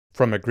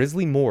From a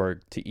grisly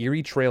morgue to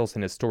eerie trails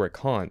and historic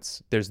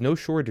haunts, there's no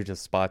shortage of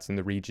spots in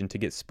the region to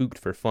get spooked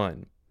for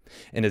fun.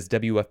 And as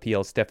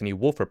WFPL's Stephanie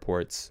Wolf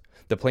reports,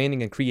 the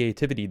planning and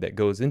creativity that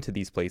goes into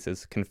these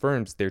places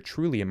confirms they're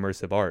truly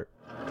immersive art.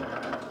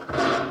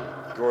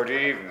 Good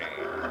evening.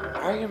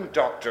 I am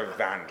Dr.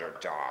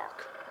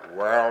 Vanderdark.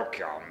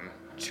 Welcome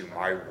to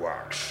my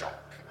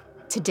workshop.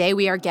 Today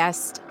we are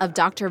guests of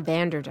Dr.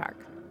 Vanderdark.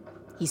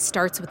 He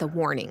starts with a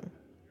warning.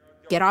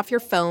 Get off your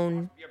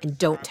phone and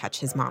don't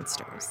touch his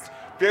monsters.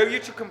 Failure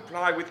to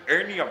comply with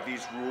any of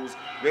these rules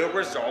will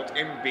result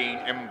in being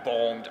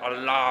embalmed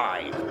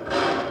alive.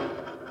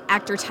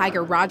 Actor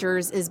Tiger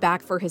Rogers is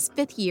back for his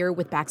 5th year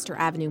with Baxter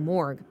Avenue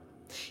Morgue.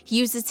 He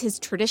uses his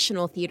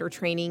traditional theater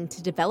training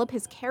to develop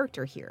his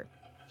character here.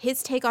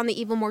 His take on the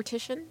evil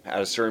mortician?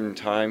 At a certain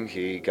time,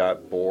 he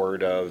got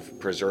bored of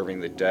preserving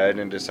the dead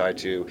and decided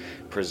to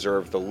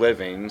preserve the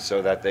living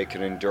so that they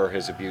could endure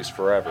his abuse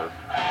forever.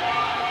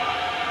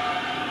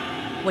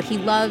 What he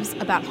loves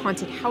about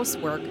haunted house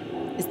work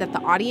is that the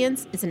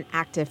audience is an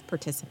active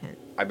participant.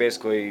 I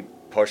basically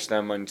push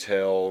them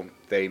until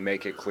they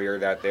make it clear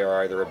that they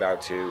are either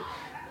about to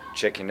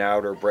chicken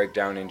out or break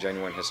down in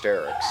genuine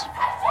hysterics.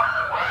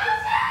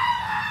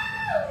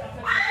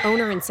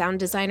 Owner and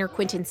sound designer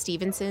Quentin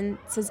Stevenson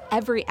says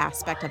every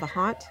aspect of a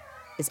haunt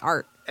is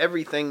art.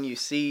 Everything you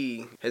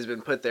see has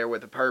been put there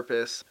with a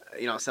purpose.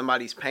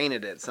 Somebody's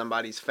painted it,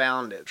 somebody's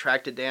found it,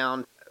 tracked it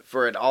down.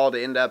 For it all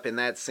to end up in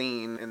that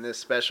scene, in this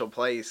special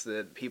place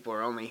that people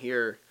are only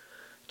here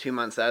 2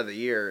 months out of the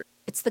year.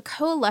 It's the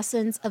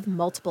coalescence of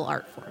multiple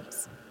art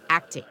forms: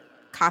 acting,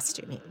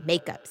 costuming,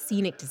 makeup,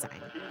 scenic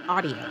design,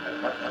 audio.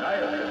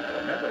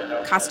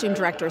 Costume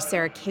director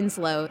Sarah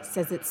Kinslow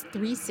says it's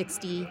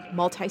 360,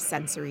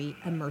 multi-sensory,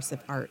 immersive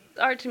art.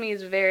 Art to me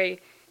is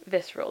very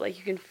visceral. Like,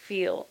 you can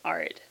feel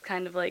art,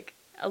 kind of like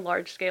a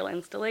large-scale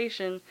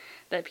installation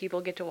that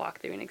people get to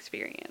walk through and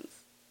experience.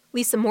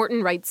 Lisa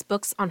Morton writes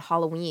books on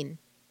Halloween.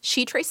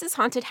 She traces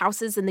haunted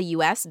houses in the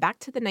U.S. back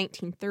to the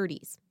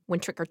 1930s, when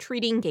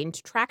trick-or-treating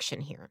gained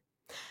traction here.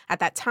 At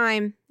that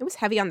time, it was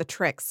heavy on the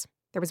tricks.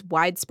 There was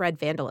widespread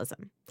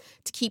vandalism.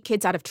 To keep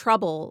kids out of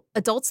trouble,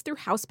 adults threw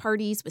house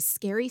parties with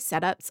scary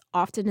setups,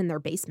 often in their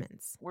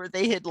basements. Where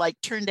they had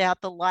turned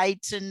out the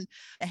lights and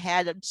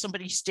had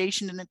somebody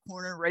stationed in the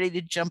corner ready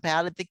to jump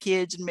out at the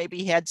kids, and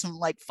maybe had some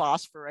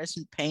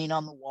phosphorescent paint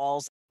on the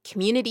walls.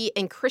 Community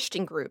and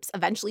Christian groups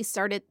eventually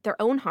started their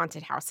own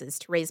haunted houses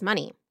to raise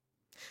money.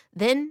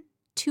 Then,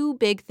 2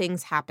 big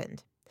things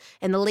happened.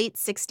 In the late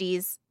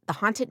 60s, the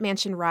Haunted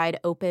Mansion ride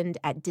opened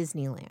at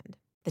Disneyland.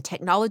 The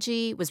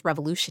technology was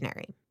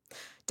revolutionary.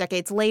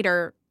 Decades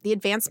later, the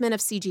advancement of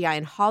CGI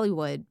in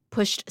Hollywood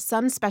pushed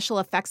some special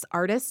effects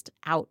artists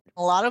out.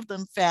 A lot of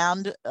them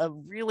found a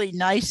really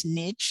nice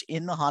niche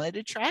in the haunted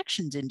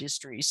attractions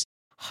industries.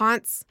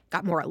 Haunts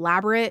got more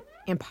elaborate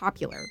and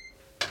popular.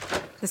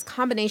 This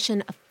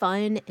combination of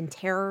fun and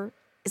terror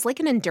is like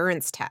an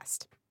endurance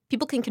test.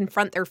 People can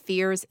confront their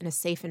fears in a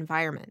safe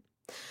environment.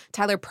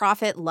 Tyler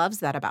Proffitt loves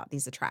that about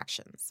these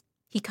attractions.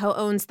 He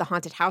co-owns the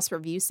haunted house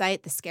review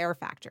site, The Scare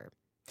Factor.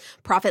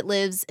 Proffitt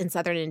lives in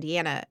southern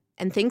Indiana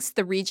and thinks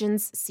the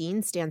region's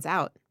scene stands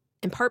out,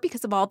 in part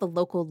because of all the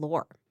local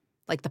lore,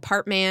 like the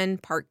part man,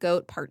 part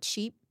goat, part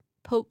sheep,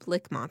 Pope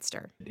Lick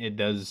monster. It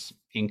does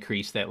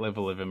increase that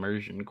level of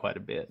immersion quite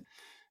a bit.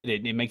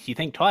 It makes you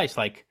think twice,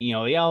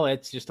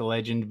 it's just a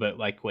legend, but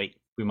wait,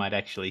 we might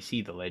actually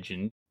see the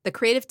legend. The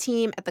creative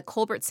team at the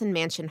Culbertson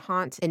Mansion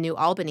Haunt in New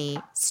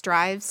Albany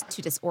strives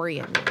to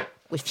disorient you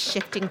with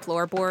shifting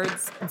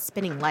floorboards and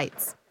spinning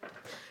lights.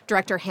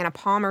 Director Hannah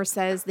Palmer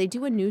says they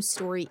do a new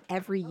story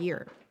every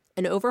year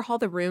and overhaul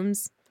the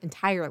rooms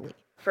entirely.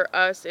 For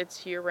us,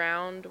 it's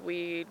year-round.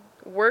 We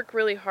work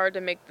really hard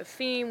to make the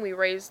theme, we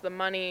raise the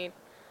money,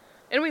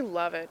 and we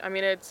love it. I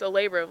mean, it's a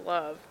labor of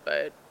love,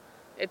 but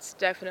it's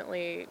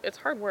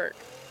hard work.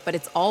 But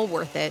it's all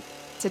worth it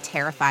to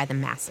terrify the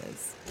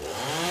masses.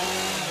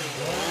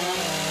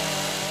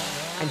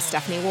 I'm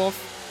Stephanie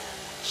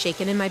Wolf,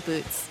 shaken in my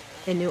boots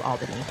in New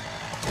Albany.